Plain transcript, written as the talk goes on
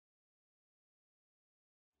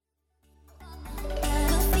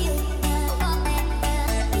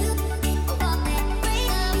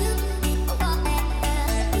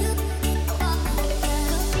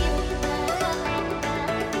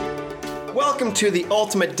welcome to the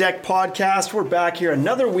Ultimate Deck Podcast. We're back here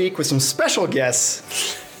another week with some special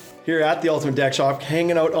guests here at the Ultimate Deck Shop,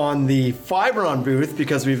 hanging out on the Fiberon booth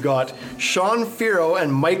because we've got Shawn, Feero,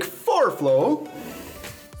 and Mike Forfylow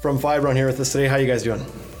from Fiberon here with us today. How you guys doing?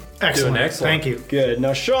 Excellent. Doing excellent. Thank you. Good.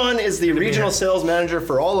 Now, Shawn is the regional sales manager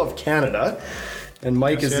for all of Canada, and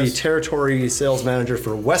Mike is the territory sales manager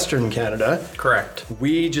for Western Canada. Correct.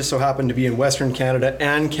 We just so happen to be in Western Canada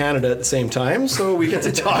and Canada at the same time, so we get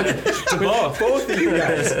to talk to both of you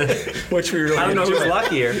guys, which we really I don't know enjoy. who's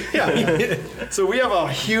luckier. Yeah. So we have a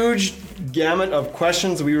huge gamut of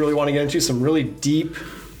questions we really want to get into, some really deep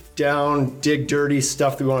down, dig dirty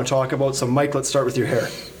stuff that we want to talk about. So Mike, let's start with your hair.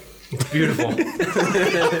 It's beautiful.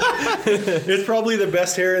 It's probably the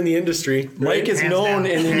best hair in the industry. Mike is Hands known down.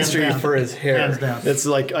 in the Hands industry down. for his hair. Hands down. It's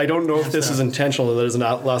like, I don't know if this is intentional, that his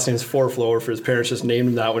last name is Forfylow, or if his parents just named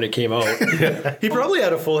him that when it came out. He probably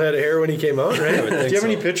had a full head of hair when he came out, right? I would think Do you have so.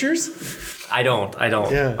 any pictures? I don't.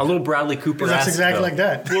 Yeah. A little Bradley Cooper. That's exactly like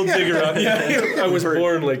that. We'll dig around. Yeah, I was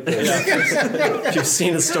born like this. If you've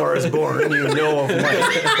seen A Star Is Born, you know of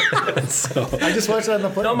Mike. So, I just watched that on the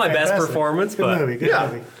plane. Not my best Fantastic. performance, Good but movie. Good yeah,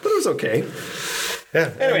 movie. but it was okay. Yeah.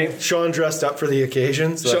 Anyway. Shawn dressed up for the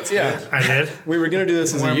occasion. So Yeah. I did. We were going to do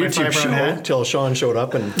this as a Wearing my YouTube Fiberon show hat. until Shawn showed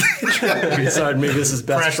up and we decided maybe this is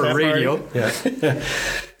best Fresh for that radio. party. yeah.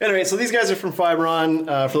 Anyway, so these guys are from Fiberon.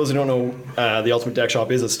 For those who don't know, the Ultimate Deck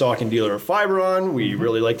Shop is a stocking dealer of Fiberon. We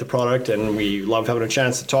really like the product and we love having a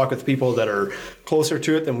chance to talk with people that are closer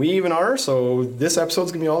to it than we even are. So this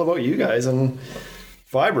episode's going to be all about you guys and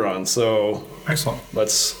Fiberon. So Excellent.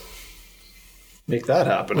 let's make that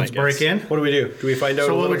happen. Let's I guess. break in. What do we do? Do we find out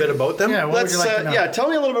So a what little would bit you- about them? Yeah, what Let's, would you like to know? yeah, tell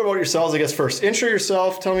me a little bit about yourselves, I guess, first. Intro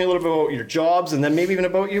yourself, tell me a little bit about your jobs, and then maybe even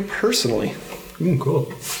about you personally.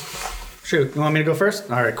 Cool. Shoot, you want me to go first?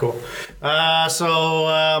 All right, cool.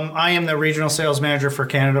 I am the regional sales manager for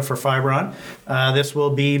Canada for Fiberon. This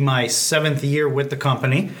will be my 7th year with the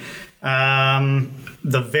company.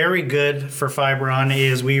 The very good for Fiberon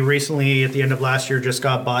is we recently, at the end of last year, just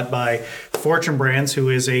got bought by Fortune Brands, who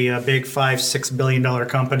is a big $5-6 billion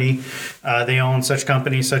company. They own such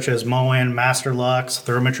companies such as Moen, Master Locks,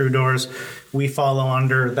 Therma-Tru doors. We follow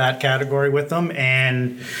under that category with them.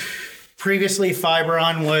 And previously,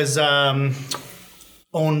 Fiberon was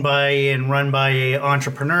owned by and run by an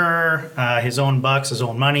entrepreneur, his own bucks, his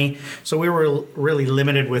own money. So we were really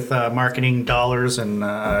limited with marketing dollars and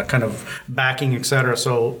kind of backing, et cetera.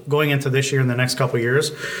 So going into this year and the next couple of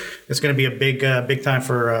years, it's going to be a big time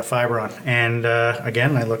for Fiberon. And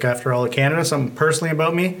again, I look after all of Canada. Something personally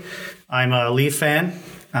about me, I'm a Leaf fan.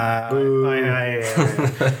 We're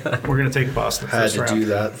going to take Boston. Had First to round. do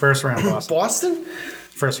that. First round Boston. Boston?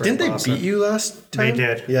 First round Didn't they Boston. beat you last They time?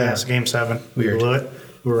 did. Yeah. Yes, game 7. We Weird. blew it.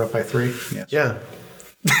 We were up by 3. Yes. Yeah.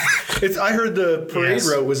 I heard the parade Yes.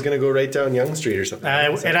 route was going to go right down Yonge Street or something.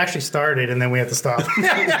 It actually started, and then we had to stop.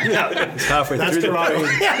 It's halfway That's through the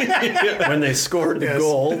Toronto. when they scored the Yes.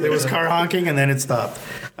 goal. It was car honking, and then it stopped.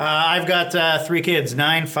 I've got 3 kids,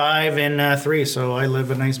 9, 5, and 3. So I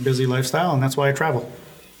live a nice, busy lifestyle, and that's why I travel.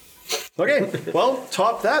 Okay, well,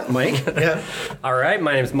 top that, Mike. Yeah. All right,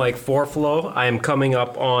 my name is Mike Forfylow. I am coming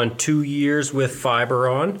up on 2 years with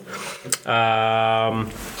Fiberon.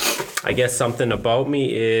 I guess something about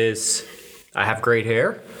me is I have great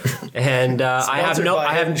hair, and I have Sponsored no. by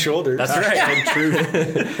I Head have and Shoulders. That's right, true.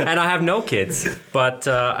 And I have no kids, but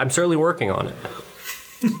I'm certainly working on it.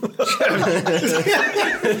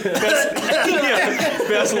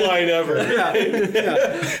 Best line ever.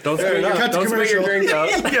 Don't spit your drink out.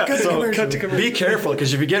 Yeah, so Cut to commercial. be careful,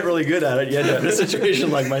 because if you get really good at it, you end up in a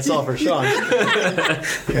situation like myself or Shawn.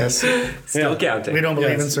 Yes. Still counting. We don't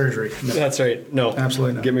believe Yes. in surgery. No. That's right. No,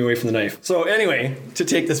 Absolutely not. Get me away from the knife. So anyway, to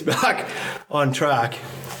take this back on track,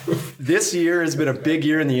 this year has been a big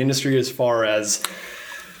year in the industry as far as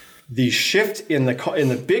the shift in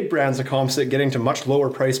the big brands of composite getting to much lower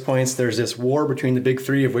price points. There's this war between the big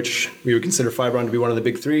 3, of which we would consider Fiberon to be one of the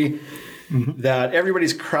big 3. That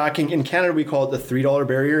everybody's cracking. In Canada, we call it the $3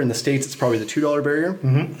 barrier. In the States, it's probably the $2 barrier.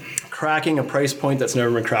 Cracking a price point that's never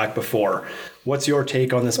been cracked before. What's your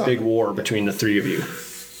take on this big war between the 3 of you?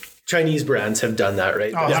 Chinese brands have done that,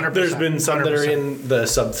 right? Oh, 100%. There's been some that are in the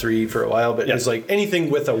sub 3 for a while, but it's like anything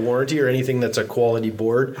with a warranty or anything that's a quality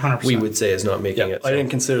board, 100%. we would say is not making it. I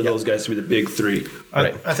didn't consider those guys to be the big 3.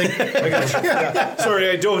 Right. I think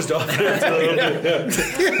Sorry, I dozed off.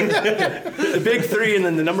 The big 3, and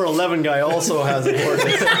then the number 11 guy also has a board.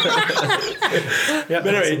 But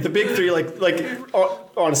anyway, the big 3,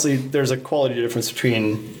 honestly, there's a quality difference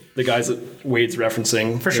between the guys that Wade's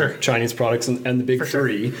referencing, For sure. Chinese products, and the big For sure.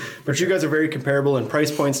 3. But you guys are very comparable in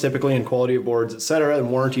price points, typically, in quality of boards, et cetera,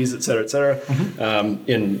 and warranties, et cetera, et cetera.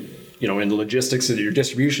 In in the logistics of your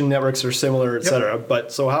distribution networks are similar, et cetera.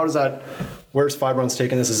 But so how does that, where's Fiberon's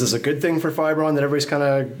taking this? Is this a good thing for Fiberon that everybody's kind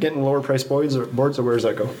of getting lower price boards, or where does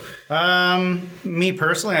that go? Me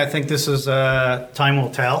personally, I think this is time will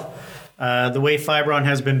tell. The way Fiberon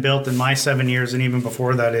has been built in my 7 years and even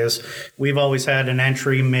before that is we've always had an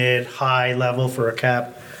entry, mid, high level for a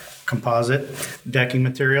cap composite decking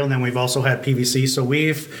material, and then we've also had PVC. So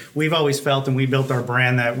we've always felt, and we built our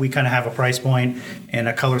brand, that we kind of have a price point and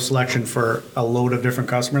a color selection for a load of different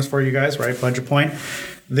customers for you guys, right? Budget point.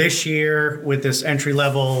 This year, with this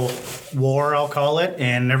entry-level war, I'll call it,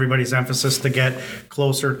 and everybody's emphasis to get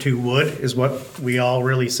closer to wood is what we all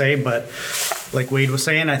really say. But like Wade was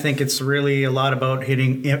saying, I think it's really a lot about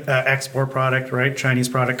hitting export product, right? Chinese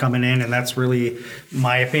product coming in, and that's really,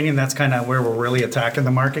 my opinion, that's kind of where we're really attacking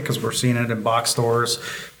the market, because we're seeing it in box stores,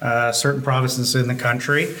 certain provinces in the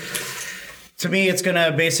country. To me, it's going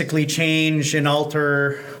to basically change and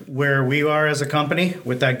alter where we are as a company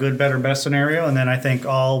with that good, better, best scenario. And then I think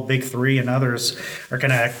all big three and others are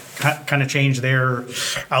going to kind of change their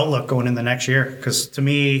outlook going in the next year. Because to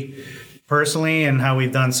me, personally, and how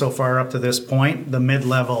we've done so far up to this point, the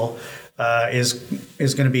mid-level is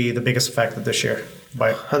going to be the biggest affected this year.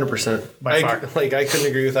 By 100%. By far. I couldn't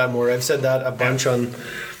agree with that more. I've said that a bunch on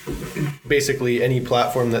basically any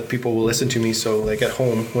platform that people will listen to me. So like at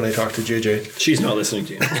home when I talk to JJ, She's not listening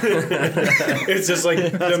to you. it's just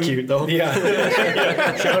like That's cute though.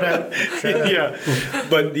 Yeah. Shout out. Yeah.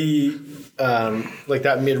 But the like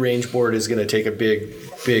that mid-range board is going to take a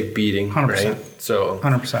big beating, 100%. right? So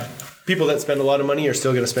 100%. people that spend a lot of money are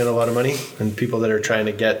still going to spend a lot of money, and people that are trying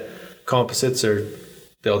to get composites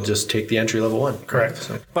they'll just take the entry-level one. Correct.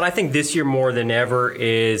 So. But I think this year more than ever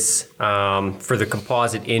is for the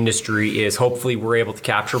composite industry is hopefully we're able to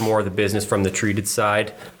capture more of the business from the treated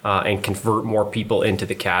side and convert more people into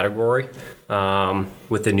the category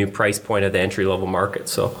with the new price point of the entry-level market.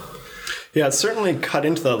 So. Yeah, it's certainly cut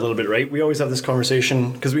into that a little bit, right? We always have this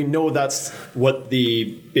conversation because we know that's what the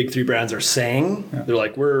big three brands are saying. Yeah. They're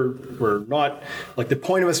like, we're not, like the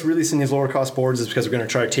point of us releasing these lower cost boards is because we're going to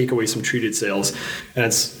try to take away some treated sales. And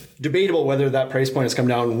it's debatable whether that price point has come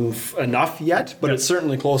down enough yet, but it's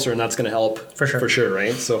certainly closer, and that's going to help for sure,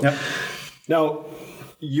 right? So now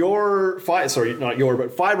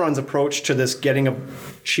Fiberon's approach to this getting a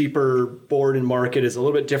cheaper board in market is a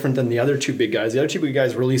little bit different than the other two big guys. The other two big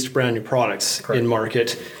guys released brand new products in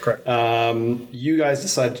market. Correct. You guys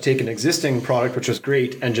decided to take an existing product, which was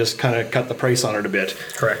great, and just kind of cut the price on it a bit.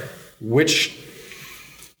 Correct.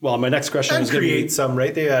 Well, my next question And was going to create be... some,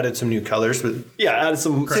 right? They added some new colors. But added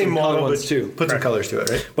some same model ones but too. Put some colors to it,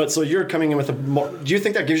 right? But so you're coming in with do you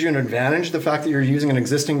think that gives you an advantage, the fact that you're using an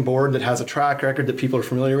existing board that has a track record that people are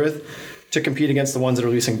familiar with, to compete against the ones that are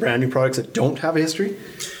releasing brand new products that don't have a history?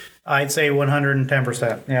 I'd say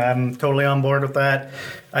 110%. Yeah, I'm totally on board with that.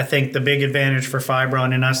 I think the big advantage for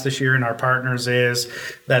Fiberon and us this year and our partners is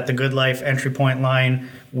that the Good Life entry point line,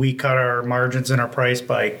 we cut our margins and our price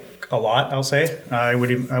by a lot, I'll say. I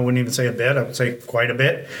wouldn't even say a bit. I would say quite a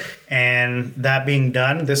bit. And that being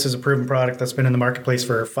done, this is a proven product that's been in the marketplace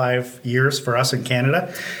for 5 years for us in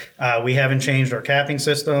Canada. We haven't changed our capping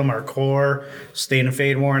system, our core, stain and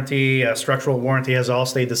fade warranty, structural warranty has all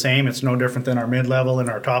stayed the same. It's no different than our mid-level and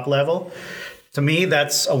our top level. To me,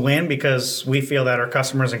 that's a win because we feel that our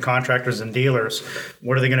customers and contractors and dealers,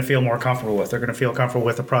 what are they going to feel more comfortable with? They're going to feel comfortable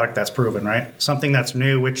with a product that's proven, right? Something that's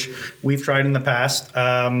new, which we've tried in the past.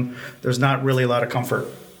 There's not really a lot of comfort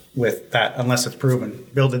with that unless it's proven.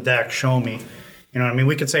 Build a deck, show me. You know what I mean?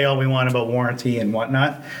 We could say all we want about warranty and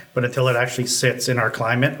whatnot, but until it actually sits in our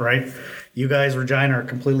climate, right? You guys, Regina, are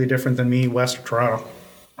completely different than me, West or Toronto.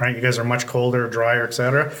 Right, you guys are much colder, drier,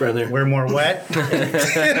 etc. Friendlier. We're more wet,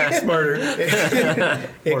 Smarter.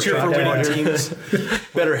 Cheer for winning teams.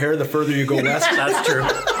 Better hair the further you go west. That's true.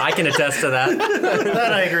 I can attest to that.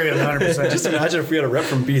 that I agree with 100%. Just imagine if we had a rep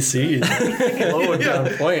from BC. Low and down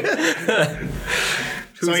point.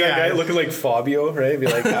 Who's that guy looking like Fabio, right? Be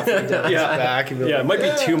like halfway down his back. It might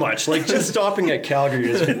be too much. Like just stopping at Calgary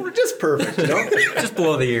is just perfect, you know? Just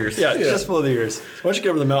below the ears. Yeah, just below the ears. Once you get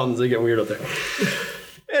over the mountains, they get weird out there.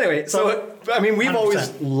 Anyway, so I mean, we've 100%. always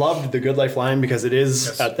loved the Good Life line because it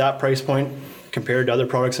is at that price point compared to other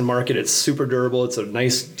products in market. It's super durable. It's a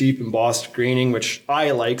nice, deep embossed graining, which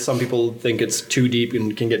I like. Some people think it's too deep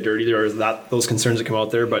and can get dirty. There are those concerns that come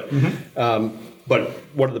out there, but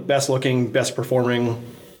one of the best looking, best performing,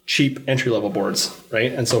 cheap entry level boards,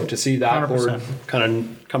 right? And so to see that 100%. board kind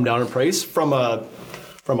of come down in price from a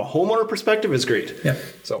from a homeowner perspective is great. Yeah.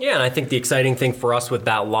 So Yeah, and I think the exciting thing for us with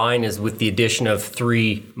that line is with the addition of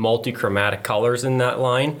 3 multi-chromatic colors in that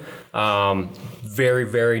line. Very,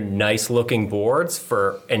 very nice looking boards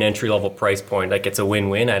for an entry-level price point. Like, it's a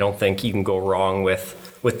win-win. I don't think you can go wrong with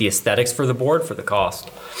the aesthetics for the board for the cost.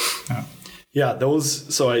 yeah,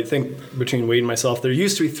 those. So I think between Wade and myself, there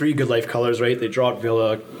used to be 3 Good Life colors, right? They dropped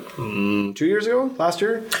Villa 2 years ago, last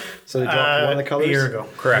year. So they dropped one of the colors. A year ago.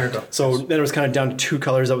 Correct. So then it was kind of down to 2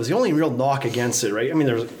 colors. That was the only real knock against it, right? I mean,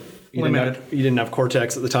 there was you didn't have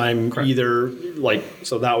Cortex at the time either. Like,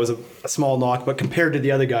 so that was a small knock. But compared to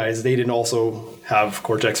the other guys, they didn't also have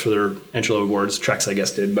Cortex for their entry level boards. Trex, I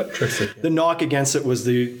guess, did. But the knock against it was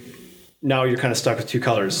now you're kind of stuck with 2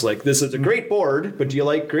 colors. Like, this is a great board, but do you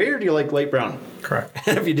like gray or do you like light brown? Correct.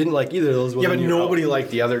 And if you didn't like either of those, well, Yeah, but nobody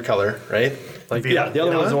liked the other color, right? Like, Yeah, the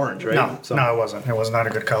other one was orange, right? No, So- no, it wasn't. It was not a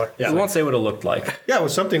good color. Yeah. I won't say what it looked like. Yeah, it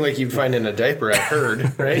was something like you'd find in a diaper, I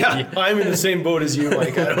heard, right? Yeah. I'm in the same boat as you,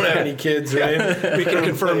 Mike. I don't have any kids, right? We can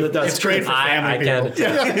confirm that that's It's great for family I people.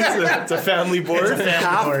 can't. It's a family board.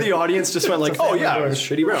 Half the audience just went like, "Oh yeah, it was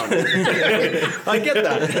shitty brown." I get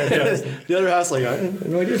that. The other half's like, "I have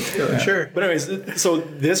no idea." Sure. But anyways, so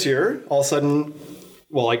this year, all of a sudden,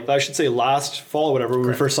 well, like I should say last fall or whatever, when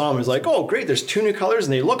we first saw them, it was like, "Oh great, there's 2 new colors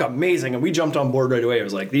and they look amazing," and we jumped on board right away. It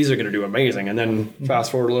was like, "These are going to do amazing." And then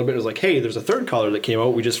fast forward a little bit, it was like, "Hey, there's a 3rd color that came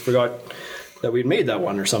out. We just forgot that we'd made that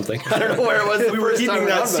one or something." I don't know where it was. We were keeping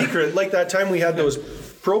that secret. Like that time we had those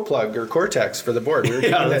Pro Plug or Cortex for the board. We were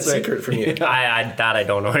keeping that that's right. secret from you. I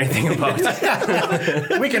don't know anything about.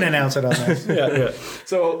 We can announce it on this. Yeah.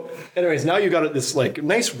 So, anyways, now you got this like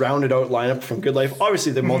nice rounded out lineup from Good Life.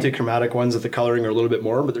 Obviously, the multi-chromatic ones with the coloring are a little bit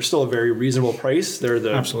more, but they're still a very reasonable price. They're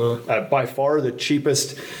the Absolutely. By far the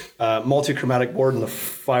cheapest multi-chromatic board in the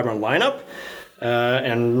Fiberon lineup,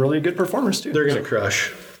 and really good performers too. They're going to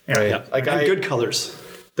crush. Yeah. Right? yeah, Like and good colors,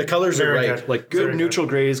 the colors are Very right. good. like good Very neutral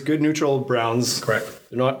grays, good neutral browns. Correct.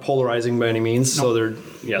 They're not polarizing by any means, so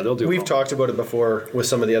they'll do. We've well. talked about it before with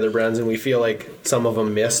some of the other brands, and we feel like some of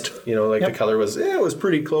them missed. You know, like the color was, it was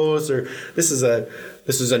pretty close, or this is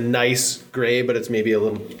a nice gray, but it's maybe a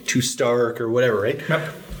little too stark or whatever, right? Yep.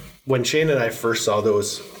 When Shane and I first saw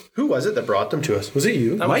those, who was it that brought them to us? Was it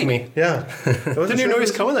you? That was me. Yeah. Didn't even know he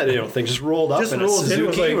was coming that day. I don't think. Just rolled up Just in rolled a in,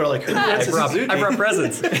 was Suzuki. like, We're like, I brought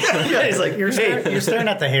presents. yeah, he's like, You're staring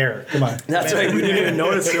at the hair. Come on. that's right. We didn't even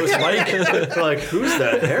notice it was Mike. We're like, who's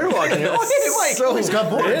that hair walking in? Oh, hey, Mike. So he's got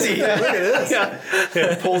boards. Look at this.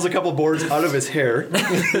 Yeah. Pulls a couple boards out of his hair.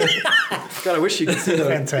 God, I wish you could see the.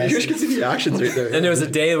 Fantastic. You wish you could see the actions right there. And there was a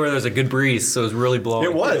day where there was a good breeze, so it was really blowing.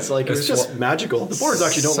 It was like it was just magical. The boards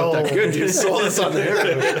actually don't look that So- good. You just saw this on the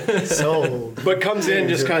hair. So But comes in,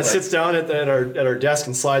 just kind of sits down at our desk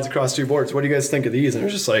and slides across 2 boards. What do you guys think of these? And it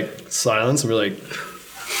was just like silence, and we're like,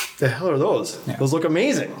 the hell are those? Those look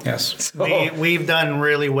amazing. yes, we've done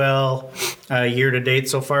really well year to date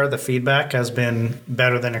so far. The feedback has been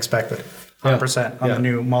better than expected. 100% on Yeah. the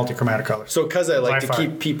new multi-chromatic colors. So, because I like By to far.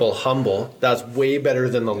 keep people humble, that's way better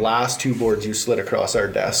than the last 2 boards you slid across our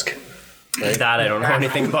desk. That I don't know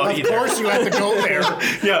anything about Of either. course, you have to go there.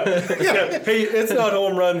 Yeah. Hey, it's not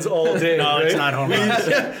home runs all day. No, it's not home runs.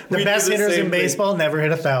 The we best do the hitters same in thing. baseball never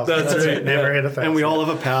hit 1,000. That's right. Never hit 1,000. And we all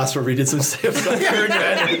have a pass where we did some stuff.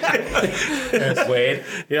 Wade.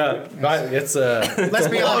 Yeah, it's a Let's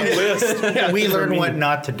be long honest. list. We learn what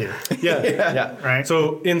not to do. Yeah. Right.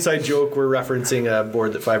 So, inside joke, we're referencing a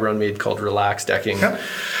board that Fiberon made called Relax Decking. Yep.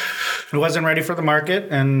 It wasn't ready for the market,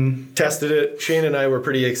 and Tested it. Shane and I were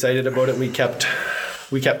pretty excited about it. We kept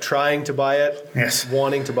trying to buy it, Yes.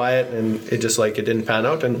 wanting to buy it, and it just it didn't pan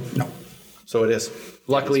out, and so it is.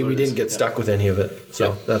 Luckily, we didn't get stuck with any of it.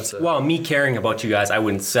 So that's Well, me caring about you guys, I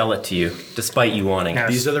wouldn't sell it to you, despite you wanting it. Yes.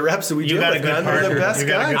 these are the reps that we You deal got a with, good man. They're partner. the best You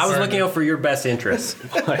got a guys. good I was partner. looking out for your best interests.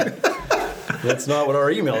 That's not what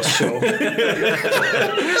our emails show.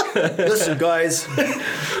 Listen, guys,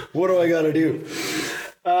 what do I got to do?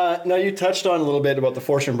 Now you touched on a little bit about the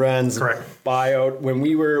Fortune Brands Correct. buyout. When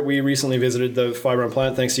we recently visited the Fiberon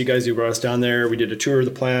plant. Thanks to you guys who brought us down there. We did a tour of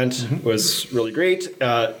the plant. It was really great.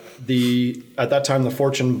 At that time, the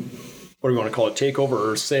Fortune, what do we want to call it,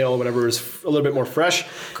 takeover or sale, whatever, was a little bit more fresh.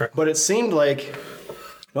 Correct. But it seemed like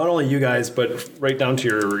not only you guys, but right down to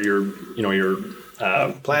your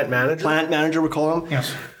Plant manager. plant manager, we call him.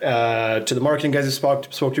 Yes. To the marketing guys who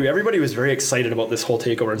spoke to, everybody was very excited about this whole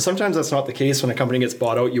takeover. And sometimes that's not the case. When a company gets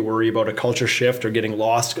bought out, you worry about a culture shift or getting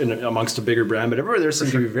lost amongst a bigger brand. But everybody there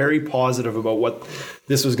seemed to be very positive about what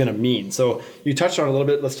this was going to mean. So you touched on it a little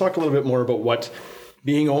bit. Let's talk a little bit more about what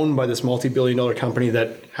being owned by this multi-billion-dollar company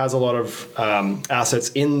that has a lot of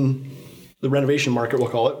assets in the renovation market, we'll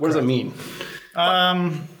call it. What does that mean?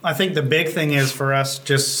 I think the big thing is for us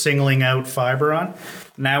just singling out Fiberon.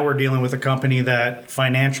 Now we're dealing with a company that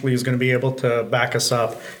financially is going to be able to back us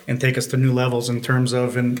up and take us to new levels in terms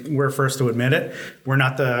of, and we're first to admit it, we're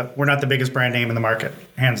not the biggest brand name in the market,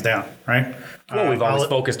 hands down, right? Well, we've always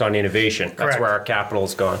focused on innovation. That's Correct. where our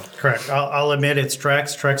capital's gone. Correct. I'll admit it's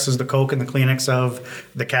Trex. Trex is the Coke and the Kleenex of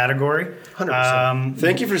the category. 100%.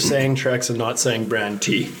 Thank you for saying Trex and not saying brand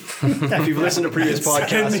T. If you've listened to previous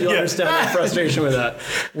podcasts, you'll understand my frustration with that.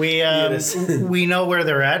 We know where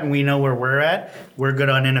they're at and we know where we're at. We're good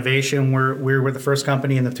on innovation. We were the first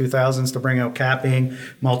company in the 2000s to bring out capping,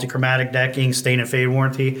 multi-chromatic decking, stain and fade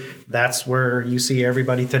warranty. That's where you see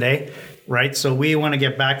everybody today. Right, so we want to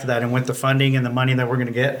get back to that, and with the funding and the money that we're going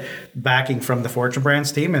to get backing from the Fortune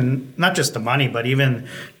Brands team, and not just the money, but even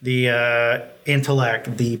the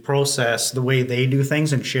intellect, the process, the way they do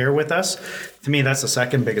things and share with us. To me, that's the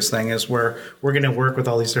second biggest thing is we're going to work with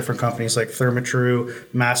all these different companies like Therma-Tru,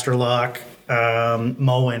 Masterlock,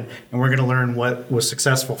 Moen, and we're going to learn what was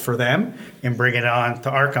successful for them and bring it on to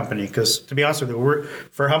our company. Because to be honest with you,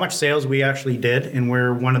 for how much sales we actually did, and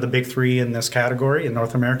we're one of the big three in this category in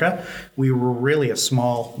North America, we were really a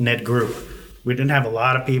small knit group. We didn't have a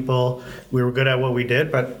lot of people. We were good at what we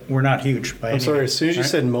did, but we're not huge. I'm sorry, as soon as you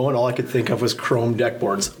said Moen, all I could think of was chrome deck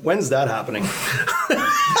boards. When's that happening?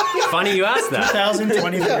 Funny you asked that.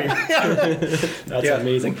 2023. That's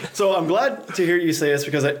amazing. So I'm glad to hear you say this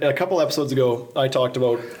because a couple episodes ago, I talked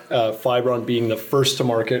about Fiberon being the first to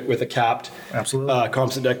market with a capped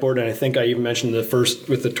composite deck board. And I think I even mentioned the first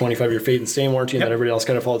with the 25-year fade and stain warranty, and then everybody else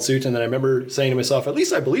kind of followed suit. And then I remember saying to myself, at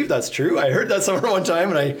least I believe that's true. I heard that somewhere one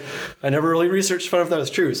time, and I never really researched to find out if that was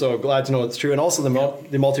true. So glad to know it's true. And also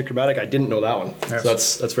the multi-chromatic, I didn't know that one. Yes.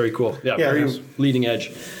 So that's very cool. Yeah, very leading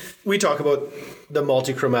edge. We talk about the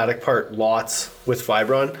multi-chromatic part lots with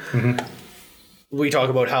Fiberon. Mm-hmm. We talk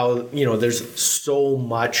about how, there's so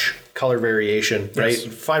much color variation, right?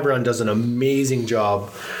 Fiberon does an amazing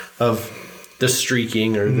job of the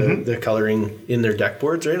streaking or the coloring in their deck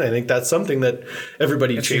boards, right? I think that's something that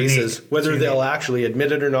everybody chases, unique. Whether they'll actually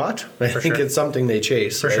admit it or not. I think it's something they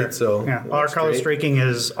chase, for right? Sure. So our color streaking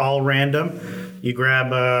is all random. You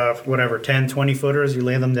grab 10, 20 footers, you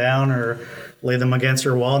lay them down or lay them against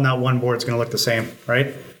your wall. Not one board's going to look the same,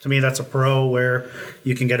 right? To me, that's a pro where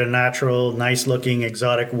you can get a natural, nice looking,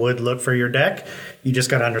 exotic wood look for your deck. You just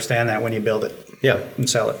got to understand that when you build it. Yeah. And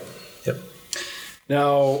sell it. Yep.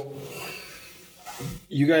 Now,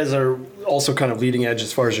 you guys are also kind of leading edge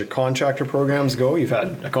as far as your contractor programs go. You've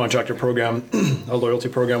had a contractor program, a loyalty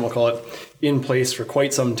program, we'll call it, in place for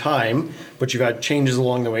quite some time, but you've had changes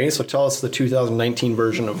along the way. So tell us the 2019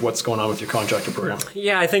 version of what's going on with your contractor program.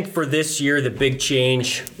 Yeah, I think for this year, the big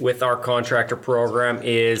change with our contractor program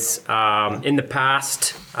is in the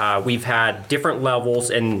past, we've had different levels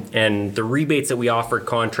and the rebates that we offered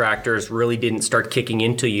contractors really didn't start kicking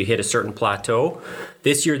in until you hit a certain plateau.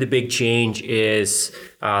 This year, the big change is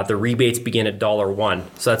the rebates begin at $1.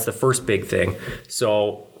 So that's the first big thing.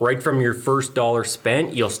 So right from your first dollar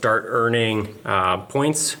spent, you'll start earning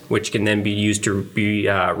points, which can then be used to be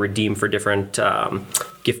redeemed for different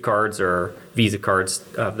gift cards or Visa cards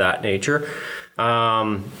of that nature.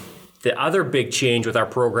 The other big change with our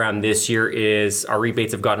program this year is our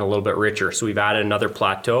rebates have gotten a little bit richer. So we've added another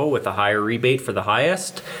plateau with a higher rebate for the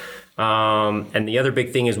highest. And the other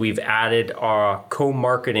big thing is we've added our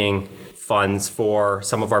co-marketing funds for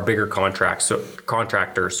some of our bigger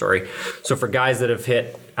contractors. So for guys that have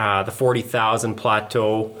hit the 40,000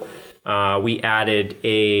 plateau, we added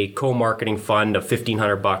a co-marketing fund of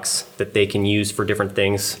 $1,500 that they can use for different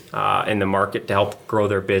things in the market to help grow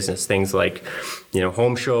their business. Things like,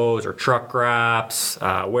 home shows or truck wraps,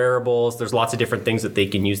 wearables. There's lots of different things that they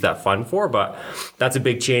can use that fund for, but that's a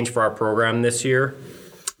big change for our program this year.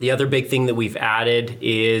 The other big thing that we've added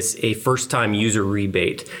is a first-time user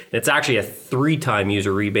rebate. And it's actually a 3-time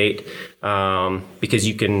user rebate because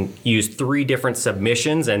you can use 3 different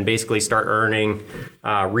submissions and basically start earning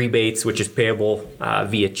rebates, which is payable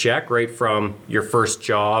via check right from your first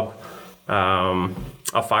job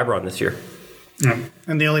of Fiberon this year. Yeah.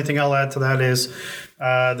 And the only thing I'll add to that is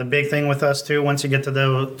the big thing with us too, once you get to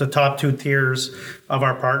the top 2 tiers of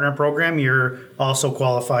our partner program, you're also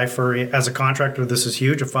qualify for, as a contractor, this is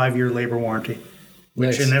huge, a 5-year labor warranty.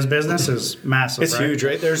 Which in this business is massive. It's huge,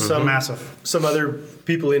 right? There's some other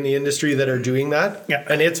people in the industry that are doing that,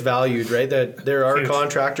 and it's valued, right? That there are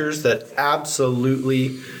contractors that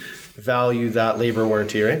absolutely value that labor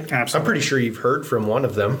warranty, right? Absolutely. I'm pretty sure you've heard from one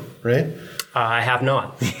of them, right? I have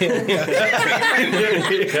not.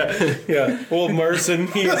 Yeah. Well,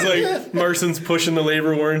 Marson's pushing the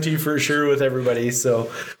labor warranty for sure with everybody.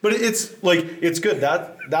 So, but it's good.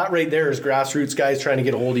 That right there is grassroots guys trying to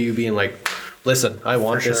get a hold of you, being like, listen, I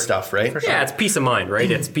want this stuff, right? Yeah, it's peace of mind,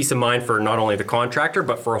 right? It's peace of mind for not only the contractor,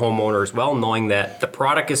 but for a homeowner as well, knowing that the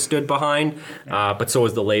product is stood behind, but so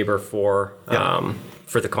is the labor for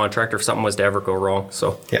the contractor if something was to ever go wrong.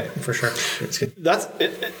 So Yeah, For sure. it's good. That's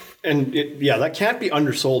it, that can't be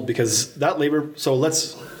undersold because that labor. So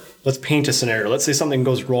let's paint a scenario. Let's say something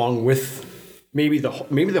goes wrong with maybe the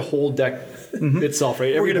whole deck itself,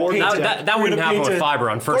 right? We're gonna paint that wouldn't happen with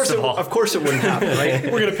Fiberon, first of all. Of course it wouldn't happen,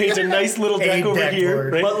 right? We're gonna paint a nice little deck over deck here,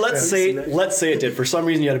 board. right? But let's say it did. For some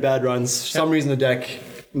reason you had a bad run. Some reason the deck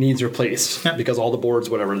needs replaced because all the boards,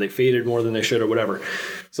 whatever, they faded more than they should or whatever.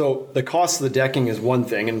 So the cost of the decking is one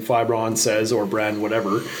thing, and Fiberon says, or brand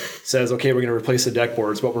whatever, says, okay, we're going to replace the deck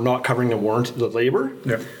boards, but we're not covering the warranty, the labor.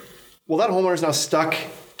 Yeah. Well, that homeowner is now stuck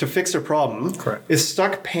to fix their problem. Correct. Is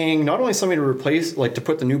stuck paying not only somebody to replace, like to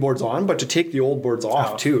put the new boards on, but to take the old boards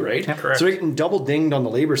off too, right? Yeah, correct. So you're getting double dinged on the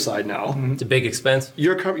labor side now. It's a big expense.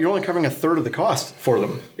 You're only covering a third of the cost for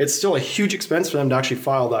them. It's still a huge expense for them to actually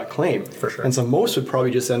file that claim. For sure. And so most would probably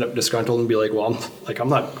just end up disgruntled and be like, well, I'm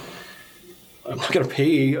not going to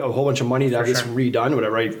pay a whole bunch of money to have this redone,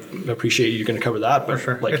 whatever. I appreciate you're going to cover that,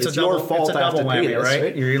 but like it's your fault It's a I have double to pay whammy, this,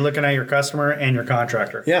 right? You're looking at your customer and your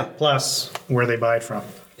contractor. Yeah. Plus where they buy it from.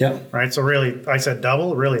 Yeah. Right. So really, I said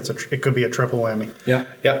double. Really, it could be a triple whammy. Yeah.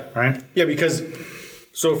 Yeah. Right. Yeah, because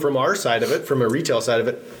so from our side of it, from a retail side of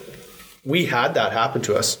it, we had that happen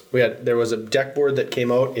to us. There was a deck board that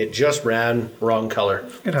came out, it just ran wrong color.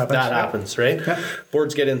 It happens. That Yeah. happens, right? Yeah.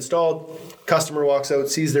 Boards get installed, customer walks out,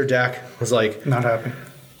 sees their deck, was like, Not happy.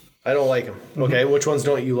 I don't like them. Okay, which ones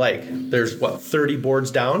don't you like? There's 30 boards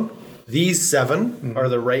down. These 7 are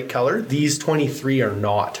the right color. These 23 are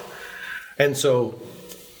not. And so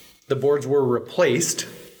the boards were replaced,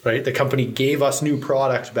 right? The company gave us new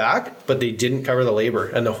product back, but they didn't cover the labor,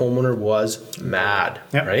 and the homeowner was mad,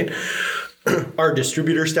 Yep. right? Our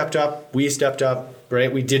distributor stepped up, we stepped up, right?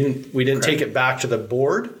 We didn't take it back to the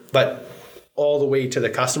board, but all the way to the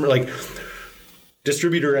customer. Like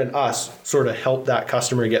distributor and us sort of helped that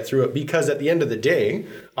customer get through it, because at the end of the day,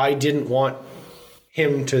 I didn't want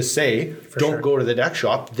him to say, don't go to the deck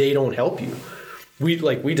shop, they don't help you.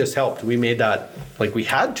 We just helped. We made that like we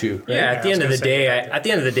had to. Right? Yeah, at the end of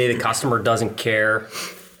the day, the customer doesn't care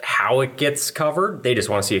how it gets covered. They just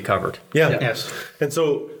want to see it covered. Yeah. Yes. And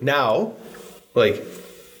so now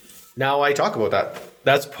I talk about that.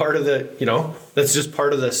 That's part of that's just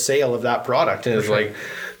part of the sale of that product. And it's like,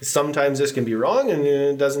 sometimes this can be wrong and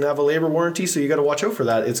it doesn't have a labor warranty, so you got to watch out for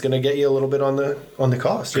that. It's going to get you a little bit on the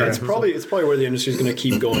cost. Yeah, it's probably where the industry is going to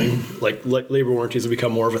keep going. Like labor warranties will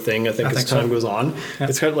become more of a thing, I think, as time goes on. Yeah.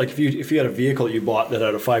 It's kind of like if you had a vehicle you bought that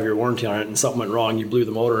had a 5-year warranty on it and something went wrong, you blew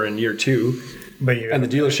the motor in year 2. And the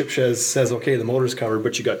dealership says, okay, the motor's covered,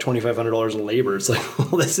 but you got $2,500 in labor. It's like,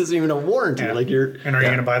 well, this isn't even a warranty. Yeah. Like are you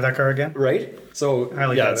going to buy that car again? Right? So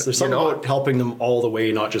there's something about helping them all the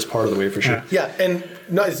way, not just part of the way, for sure. Yeah, and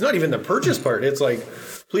it's not even the purchase part. It's like,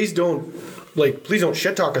 please don't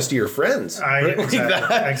shit talk us to your friends.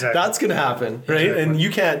 Exactly. That's going to happen, right? Exactly. And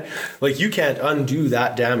you can't undo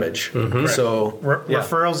that damage. Mm-hmm. So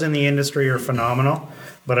referrals in the industry are phenomenal,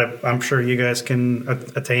 but I'm sure you guys can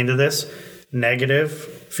attain to this. Negative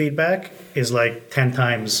feedback is like 10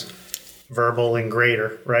 times verbal and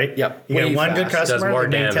greater, right? Yep. You get one good customer, they're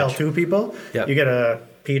going to tell 2 people. Yep. You get a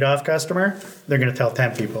peed off customer, they're going to tell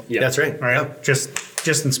 10 people. Yeah, that's right. Right? Yep.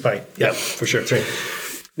 Just in spite. Yeah, for sure. That's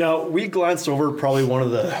right. Now, we glanced over probably one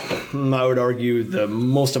of the, I would argue, the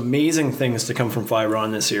most amazing things to come from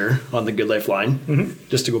Fiberon this year on the Good Life line. Mm-hmm.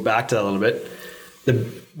 Just to go back to that a little bit.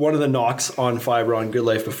 One of the knocks on Fiberon Good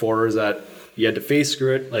Life before is that you had to face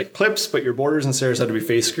screw it like clips, but your borders and stairs had to be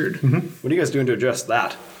face screwed. Mm-hmm. What are you guys doing to address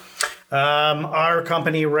that? Our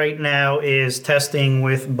company right now is testing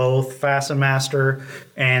with both Fasten Master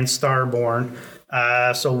and Starborn.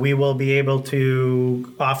 So we will be able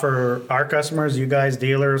to offer our customers, you guys,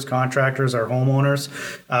 dealers, contractors, our homeowners,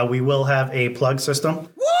 we will have a plug system.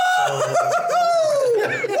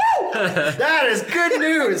 That is good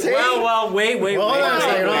news. Hey? Well, wait.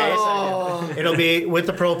 It'll be with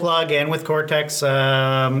the Pro Plug and with Cortex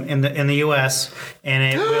in the US, and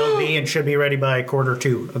it will be and should be ready by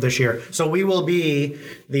Q2 of this year. So we will be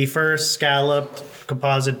the first scalloped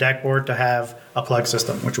composite deck board to have a plug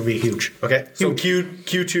system, which will be huge. Okay. So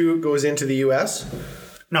Q2 goes into the US?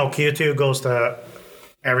 No, Q2 goes to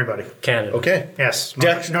Everybody. Canada. Okay. Yes,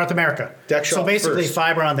 Deck- North America. deck So shop basically, first.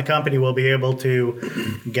 Fiberon, the company, will be able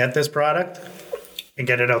to get this product and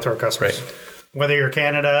get it out to our customers. Right. Whether you're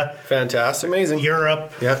Canada, Fantastic. Amazing.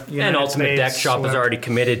 Europe, Yeah. And United Ultimate Deck States, Shop is whatever. already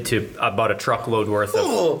committed to about a truckload worth of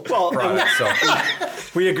Well, products. So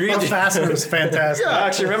we agreed. Our fastener is fantastic. I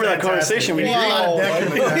actually remember that conversation. We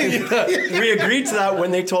agreed to that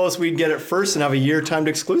when they told us we'd get it first and have a year timed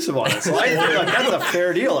exclusive on it. So I think that's a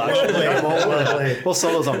fair deal, actually. We'll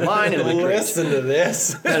sell those online. It'll be great. Listen to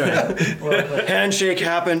this. Anyway, handshake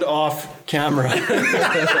happened off camera.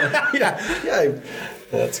 Yeah.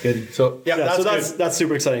 That's good. So Yeah, so that's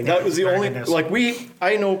super exciting. That was the very only goodness.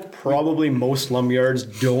 I know probably most lumberyards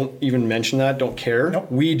don't even mention that, don't care.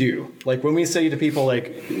 Nope. We do. Like when we say to people,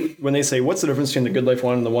 like when they say, "What's the difference between the Good Life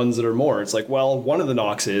one and the ones that are more?" It's like, well, one of the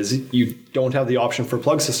knocks is you don't have the option for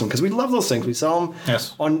plug system because we love those things. We sell them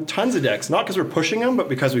Yes. on tons of decks, not because we're pushing them, but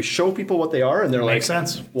because we show people what they are, and they're Makes like,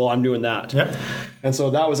 sense. "Well, I'm doing that." Yep. And so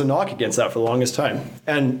that was a knock against that for the longest time.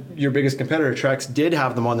 And your biggest competitor, Trex, did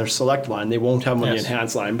have them on their select line. They won't have them on Yes. the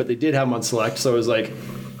enhanced line, but they did have them on select. So it was like,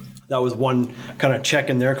 that was one kind of check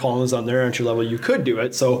in their columns on their entry level. You could do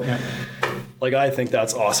it. So, like, I think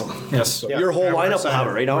that's awesome. Yes. So your whole Yeah, we're lineup will excited. have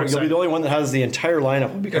it right now. We're You'll be the only one that has the entire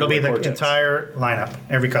lineup. It'll be the Cortex. entire lineup,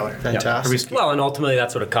 every color. Fantastic. well, and ultimately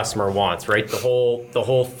that's what a customer wants, right? The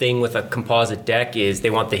whole thing with a composite deck is they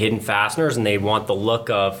want the hidden fasteners and they want the look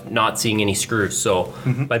of not seeing any screws. So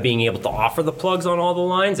by being able to offer the plugs on all the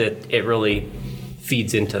lines, it really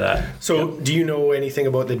feeds into that. So do you know anything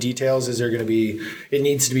about the details? Is there going to be, it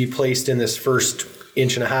needs to be placed in this first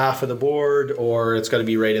inch and a half of the board, or it's got to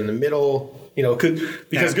be right in the middle? You know,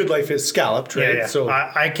 because Good Life is scalloped, right? Yeah. So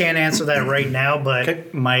I can't answer that right now, but Okay.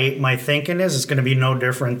 my thinking is it's going to be no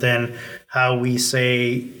different than how we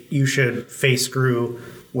say you should face screw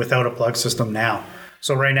without a plug system now.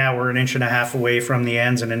 So right now we're an inch and a half away from the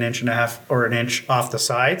ends and an inch and a half or an inch off the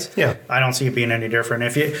sides. Yeah. I don't see it being any different.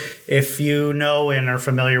 If you know and are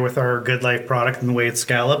familiar with our Good Life product and the way it's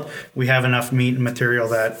scalloped, we have enough meat and material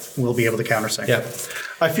that we'll be able to countersink. yeah,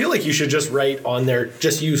 I feel like you should just write on there,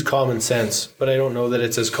 just use common sense, but I don't know that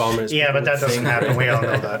it's as common as Yeah, people but that would doesn't think. happen. We all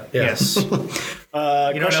know that. Yeah. Yes.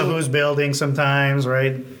 You don't know who's building sometimes,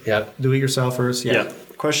 right? Yeah. Do it yourselfers. Yeah.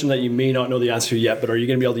 Question that you may not know the answer to yet, but are you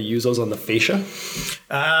going to be able to use those on the fascia?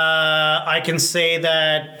 I can say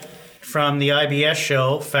that from the IBS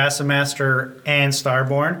show, Fastenmaster and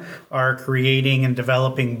Starborn are creating and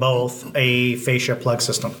developing both a fascia plug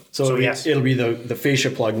system. So yes. it'll be the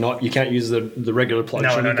fascia plug, not you can't use the regular plug.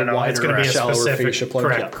 No, You no, need the no. wider, It's gonna be a shallower specific- fascia plug.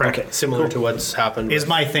 correct, Yeah. correct. Okay. Similar to what's happened. Is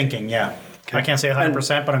my thinking, yeah. I can't say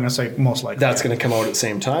 100%, but I'm going to say most likely. That's going to come out at the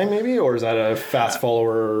same time, maybe, or is that a fast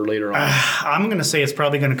follower later on? I'm going to say it's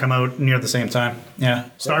probably going to come out near the same time. Yeah.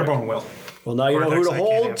 Starborn will. Well, now you know who to Cortex, I can't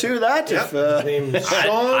hold answer. to that. If His name's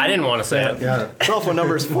Shawn. I didn't want to say it. Yeah. telephone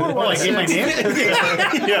number is Oh, I gave my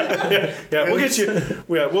 416. name? Yeah, we'll get you.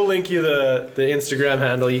 Yeah, we'll link you the Instagram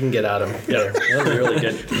handle. You can get at him. Yeah, that'll be really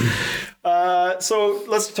good. So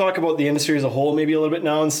let's talk about the industry as a whole, maybe a little bit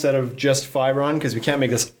now, instead of just Fiberon, because we can't make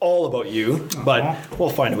this all about you, but we'll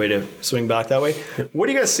find a way to swing back that way. What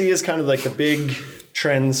do you guys see as kind of like the big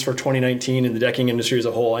trends for 2019 in the decking industry as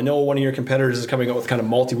a whole? I know one of your competitors is coming out with kind of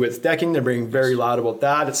multi-width decking. They're being very loud about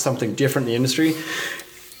that. It's something different in the industry.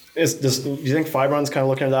 Do you think Fiberon's kind of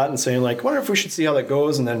looking at that and saying, like, wonder if we should see how that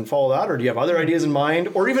goes and then follow that? Or do you have other ideas in mind?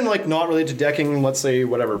 Or even like not related to decking, let's say,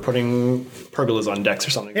 whatever, putting pergolas on decks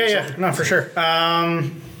or something. Yeah, no, for sure.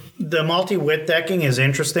 The multi-width decking is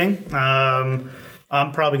interesting. I'm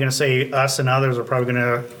probably going to say us and others are probably going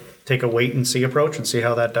to take a wait and see approach and see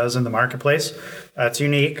how that does in the marketplace. It's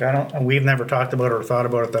unique. We've never talked about it or thought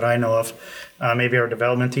about it that I know of. Maybe our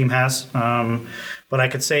development team has. But I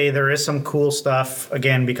could say there is some cool stuff,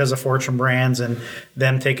 again, because of Fortune Brands and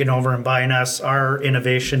them taking over and buying us. Our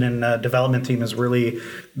innovation and development team is really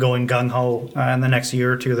going gung-ho in the next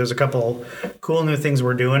year or two. There's a couple cool new things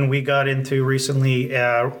we're doing. We got into recently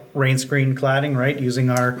rain screen cladding, right, using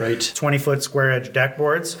our 20-foot square edge deck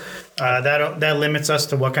boards. That limits us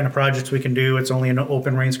to what kind of projects we can do. It's only an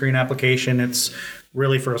open rain screen application. It's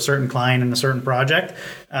really for a certain client and a certain project.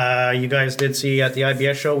 You guys did see at the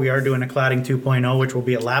IBS show, we are doing a cladding 2.0, which will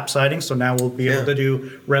be a lap siding. So now we'll be able to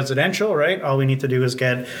do residential, right? All we need to do is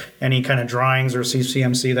get any kind of drawings or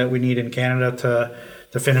CCMC that we need in Canada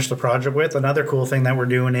to finish the project with. Another cool thing that we're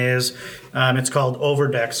doing is it's called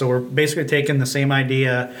overdeck. So we're basically taking the same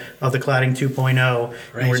idea of the cladding 2.0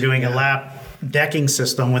 and we're doing a lap decking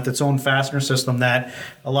system with its own fastener system that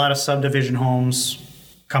a lot of subdivision homes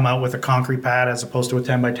come out with a concrete pad as opposed to a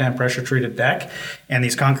 10 by 10 pressure treated deck. And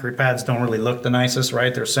these concrete pads don't really look the nicest,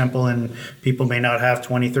 right? They're simple and people may not have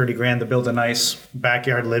 20, 30 grand to build a nice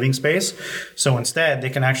backyard living space. So instead, they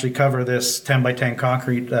can actually cover this 10 by 10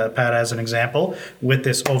 concrete pad as an example with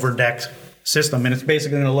this overdecked system. And it's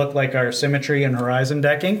basically going to look like our Symmetry and Horizon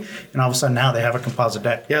decking. And all of a sudden now they have a composite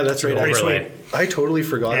deck. Yeah, that's right. Pretty Overlay. sweet. I totally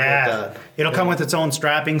forgot about that. It'll come with its own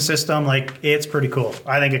strapping system. Like, it's pretty cool.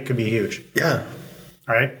 I think it could be huge. Yeah.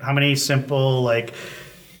 All right. How many simple like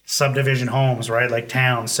subdivision homes, right? Like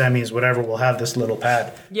towns, semis, whatever, will have this little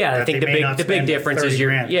pad. Yeah, I that think they may not the big spend difference 30 is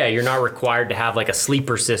grand. you're not required to have like a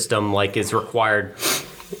sleeper system like is required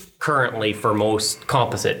currently for most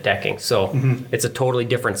composite decking. So it's a totally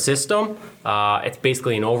different system. It's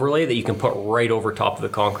basically an overlay that you can put right over top of the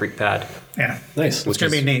concrete pad. Yeah. Nice. It's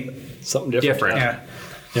going to be neat. Something different. Different.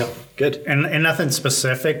 Yeah. Yeah. Good. And nothing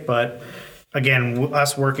specific, but again,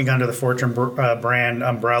 us working under the Fortune brand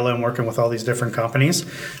umbrella and working with all these different companies,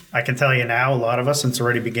 I can tell you now, a lot of us, since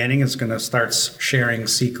already beginning, is going to start sharing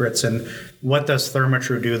secrets and what does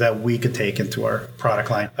Therma-Tru do that we could take into our product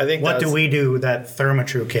line? I think what do that's- we do that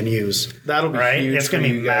Therma-Tru can use? That'll be right? huge It's for going to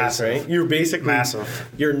you be guys, massive. right? You're basically Massive.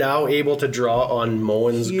 You're now able to draw on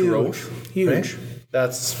Moen's growth. Huge. Right?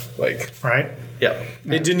 That's like, Right? yeah.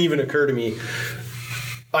 It didn't even occur to me.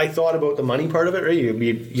 I thought about the money part of it, right?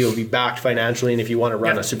 You'll be backed financially, and if you want to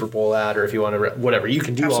run a Super Bowl ad or if you want to whatever, you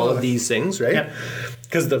can do all Absolutely. of these things, right? Yep.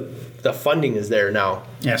 Because the funding is there now,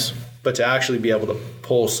 Yes. but to actually be able to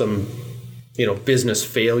pull some, business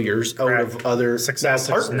failures out Correct. of other Successes,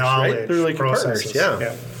 partners, knowledge, right? They're like your processes. partners,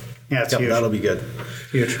 yeah. Yeah, it's Yeah, huge. that'll be good.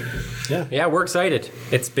 Huge. Yeah, we're excited.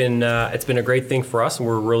 It's been a great thing for us, and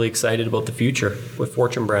we're really excited about the future with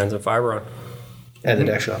Fortune Brands and Fiberon And the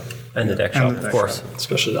deck shop, and the deck shop, of course.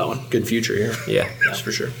 Especially that one. good future here. Yeah. That's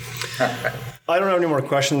for sure. I don't have any more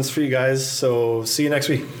questions for you guys, so see you next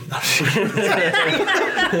week.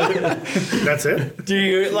 That's it? Do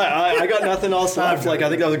you? I got nothing else left. I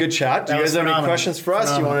think that was a good chat. Do you That guys was have any phenomenal. questions for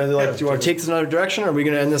us? Do you want to take this another direction, or are we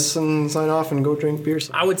going to end this and sign off and go drink beers?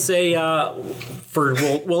 I would say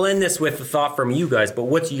we'll end this with a thought from you guys, but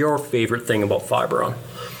what's your favorite thing about Fiberon?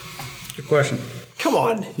 Good question. Come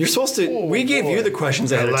on, you're supposed to. We gave you the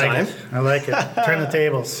questions ahead of time. I like it. Turn the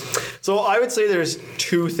tables. So I would say there's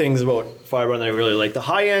two things about Fiberon that I really like. The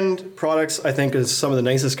high-end products, I think, is some of the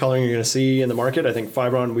nicest coloring you're going to see in the market. I think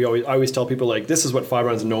Fiberon, I always tell people, like, this is what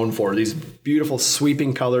Fiberon's known for. These beautiful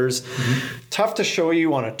sweeping colors. Tough to show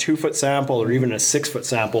you on a 2-foot sample or even a 6-foot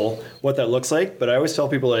sample what that looks like. But I always tell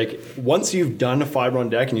people, like, once you've done a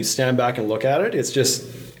Fiberon deck and you stand back and look at it,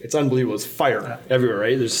 it's unbelievable. It's fire everywhere,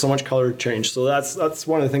 right? There's so much color change. So that's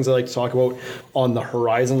one of the things I like to talk about on the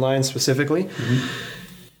Horizon line specifically.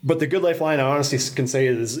 But the Good Life line, I honestly can say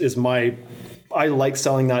is I like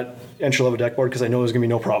selling that entry-level deck board because I know there's going to be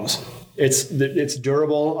no problems. It's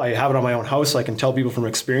durable. I have it on my own house. So I can tell people from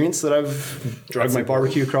experience that I've dragged my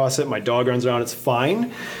barbecue across it. My dog runs around. It's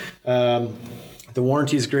fine. The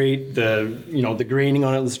warranty is great. The graining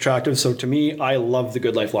on it is attractive. So to me, I love the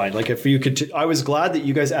Good Life line. Like if you could, I was glad that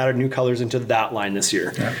you guys added new colors into that line this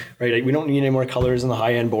year. Yeah. Right? Like, we don't need any more colors in the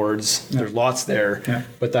high end boards. Yeah. There's lots there. Yeah.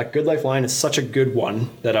 But that Good Life line is such a good one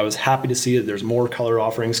that I was happy to see that there's more color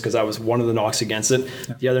offerings because that was one of the knocks against it.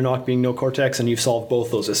 Yeah. The other knock being no Cortex, and you've solved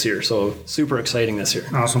both those this year. So super exciting this year.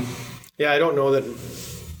 Awesome. Yeah, I don't know that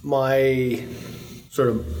my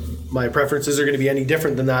preferences are going to be any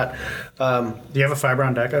different than that. Do you have a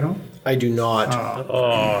Fiberon deck at home? I do not.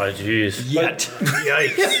 Oh, jeez. Yet.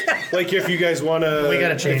 Yikes. Like if you guys want to, We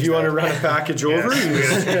gotta change if you want to that. run a package over,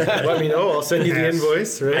 let me know. I'll send you the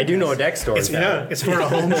invoice. Right? I do know a deck store. Yeah. It's for a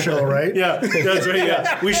home show, right? Yeah, that's right.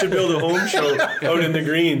 Yeah, we should build a home show out in the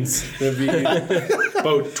greens. It'd be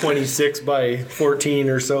about 26 by 14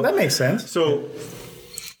 or so. That makes sense. So,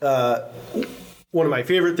 one of my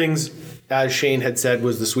favorite things, as Shane had said,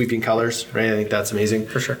 was the sweeping colors, right? I think that's amazing.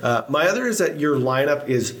 For sure. My other is that your lineup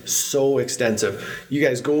is so extensive. You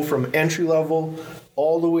guys go from entry level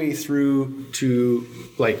all the way through to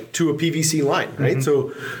a PVC line, right? Mm-hmm.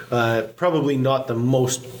 So probably not the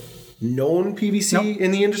most known PVC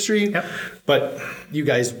in the industry, but you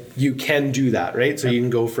guys, you can do that, right? So you can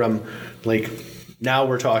go from now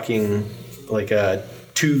we're talking like a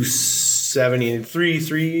 $273,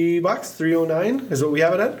 $309 is what we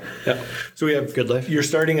have it at. Yeah. So we have Good Life. You're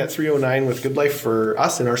starting at $309 with Good Life for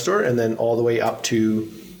us in our store, and then all the way up to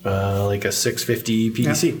like a $650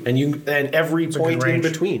 PVC, and every point in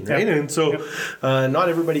between, right? And so not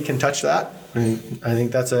everybody can touch that, and I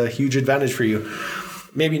think that's a huge advantage for you.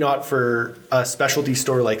 Maybe not for a specialty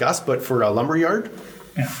store like us, but for a lumberyard.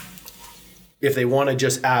 Yeah. If they want to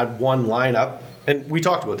just add one lineup And we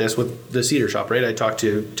talked about this with the cedar shop, right? I talked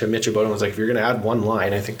to Mitch about it and was like, if you're going to add one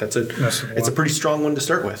line, I think it's a pretty strong one to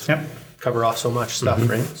start with. Yep. Cover off so much stuff,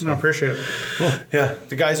 right? So, No, appreciate it. yeah,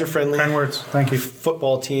 the guys are friendly. Kind words. Thank you.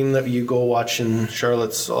 Football team that you go watch in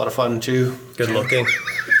Charlotte's a lot of fun too. Good looking.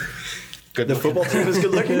 Good. The football team is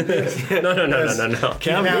good looking. No.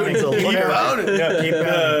 Cam Newton's a looker.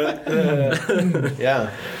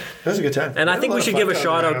 Yeah, that was a good time. And I think we should give a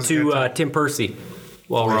shout out to Tim Percy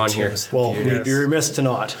while we're on here. Well, we'd be remiss to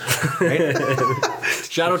not.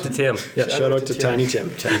 Shout out to Tim. Yeah, shout out to Tiny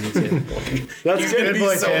Tim. Tiny Tim. That's Gonna good.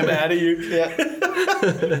 be so mad at you.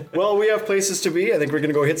 Yeah. Well, we have places to be. I think we're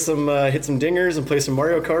gonna go hit some dingers and play some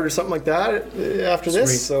Mario Kart or something like that after this.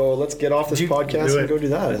 Sweet. So let's get off this podcast do and it. go do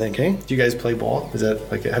that. I think. Hey. Do you guys play ball? Is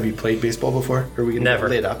that like, have you played baseball before? Are we gonna Never.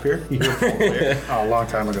 lay it up here? You're a ball player. Oh, a long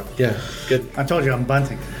time ago. Yeah, good. I told you I'm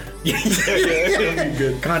bunting.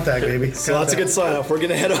 Good. Contact, baby. So that's a good sign off. We're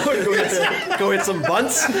gonna head out and go hit some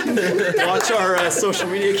bunts. Watch our social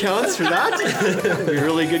media accounts for that. It'll be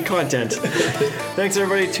really good content. Thanks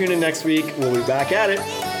everybody. Tune in next week. We'll be back at it.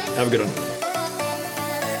 Have a good one.